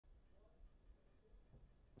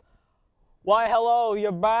Why, hello,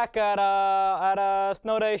 you're back at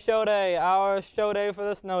Snowday Showday, our show day for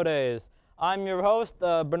the snow days. I'm your host,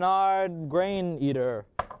 Bernard Grain Eater,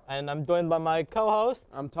 and I'm joined by my co-host.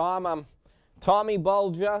 I'm Tom. I'm Tommy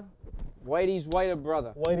Bulger, Whitey's whiter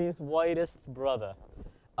brother. Whitey's whitest brother.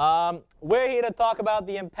 We're here to talk about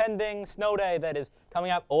the impending snow day that is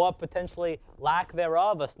coming up, or potentially lack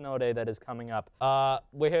thereof a snow day that is coming up.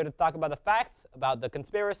 We're here to talk about the facts, about the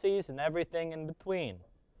conspiracies, and everything in between.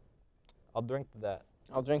 I'll drink to that.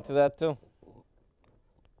 I'll drink to that too.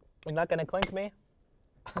 You're not gonna clink me?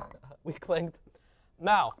 We clinked.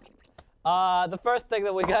 Now, the first thing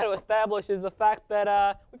that we got to establish is the fact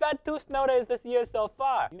that we've had 2 snow days this year so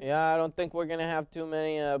far. Yeah, I don't think we're gonna have too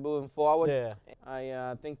many moving forward. Yeah.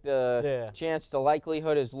 I think the the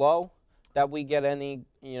likelihood is low that we get any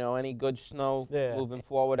good snow moving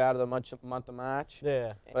forward out of the month of March.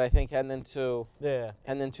 Yeah. But I think heading into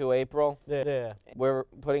April, we're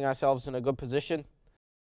putting ourselves in a good position.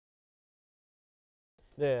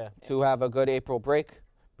 Yeah. To have a good April break,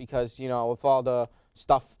 because with all the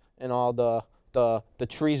stuff and all the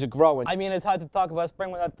trees are growing. I mean, it's hard to talk about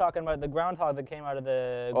spring without talking about the groundhog that came out of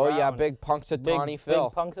the ground. Yeah, big Punxsutawney Phil.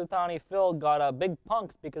 Big Punxsutawney Phil got a big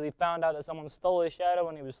punked because he found out that someone stole his shadow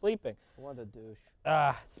when he was sleeping. What a douche.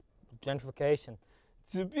 Gentrification.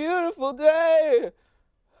 It's a beautiful day.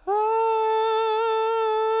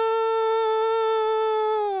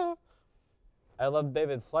 I love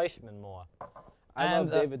David Fleischman more. I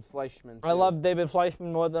love David Fleischman too. I love David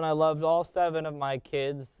Fleischman more than I loved all 7 of my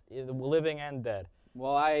kids, living and dead.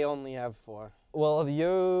 Well, I only have 4. Well,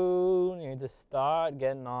 you need to start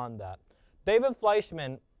getting on that. David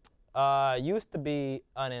Fleischman used to be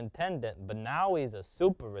an intendant, but now he's a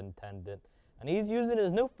superintendent, and he's using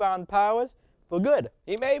his newfound powers for good.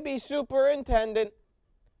 He may be superintendent,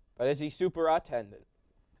 but is he superattendant?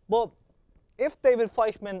 Well, if David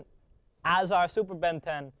Fleischman, as our Super Ben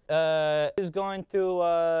 10, is going to,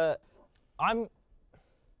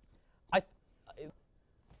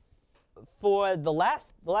 for the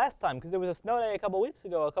last time, because there was a snow day a couple weeks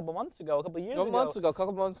ago, a couple months ago, a couple years ago. A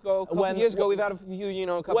couple years ago, we've had a few,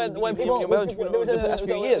 the past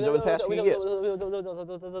few years. It was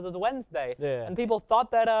Wednesday, and people thought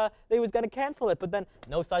that they was going to cancel it, but then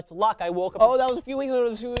no such luck. I woke up. Oh, that was a few weeks ago. It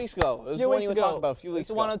was a few weeks ago. It was the one you were talking about a few weeks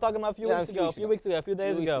ago. The one I'm talking about a few weeks ago, a few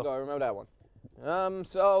days ago. I remember that one.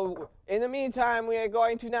 So, in the meantime, we are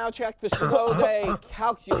going to now check the snow day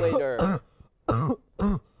calculator.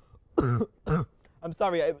 I'm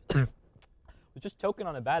sorry, I was just choking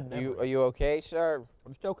on a bad memory. Are you okay, sir? I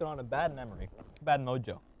was choking on a bad memory. Bad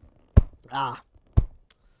mojo.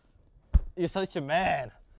 You're such a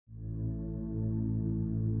man.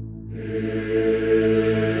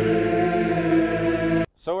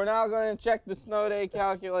 So we're now going to check the snow day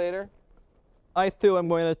calculator. I too am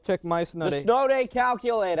going to check my snow day. The snow day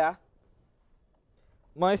calculator.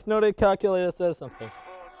 My snow day calculator says something.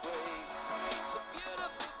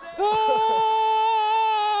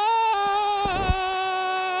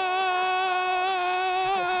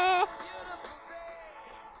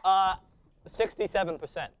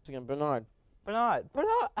 67%. Again, Bernard,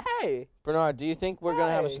 hey. Bernard, do you think we're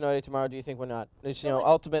gonna have a snow day tomorrow? Do you think we're not? It's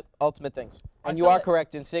ultimate things. And you are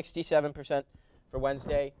correct in 67% for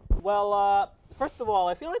Wednesday. Well, first of all,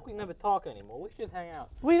 I feel like we never talk anymore. We should hang out.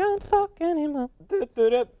 We don't talk anymore.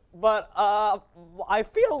 But I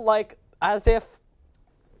feel like as if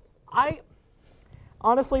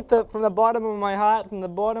honestly, from the bottom of my heart, from the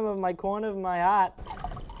bottom of my corner of my heart,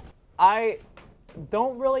 I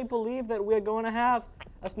don't really believe that we're going to have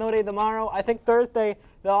a snow day tomorrow. I think Thursday,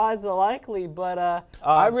 the odds are likely, but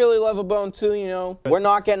I really love a bone too, We're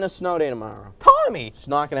not getting a snow day tomorrow. Tommy! It's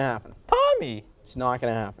not going to happen. Tommy! It's not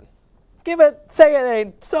going to happen. Say it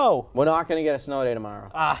ain't so. We're not going to get a snow day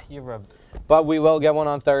tomorrow. You're a... But we will get one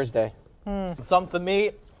on Thursday. Some for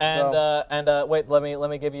me, and wait, let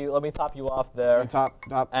me top you off there.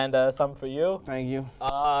 Top. And some for you. Thank you.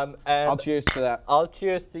 And I'll cheers to that. I'll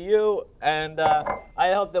cheers to you, and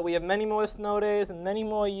I hope that we have many more snow days and many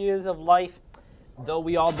more years of life, though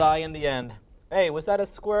we all die in the end. Hey, was that a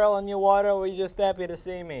squirrel in your water, or were you just happy to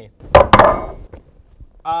see me?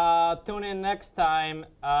 Tune in next time.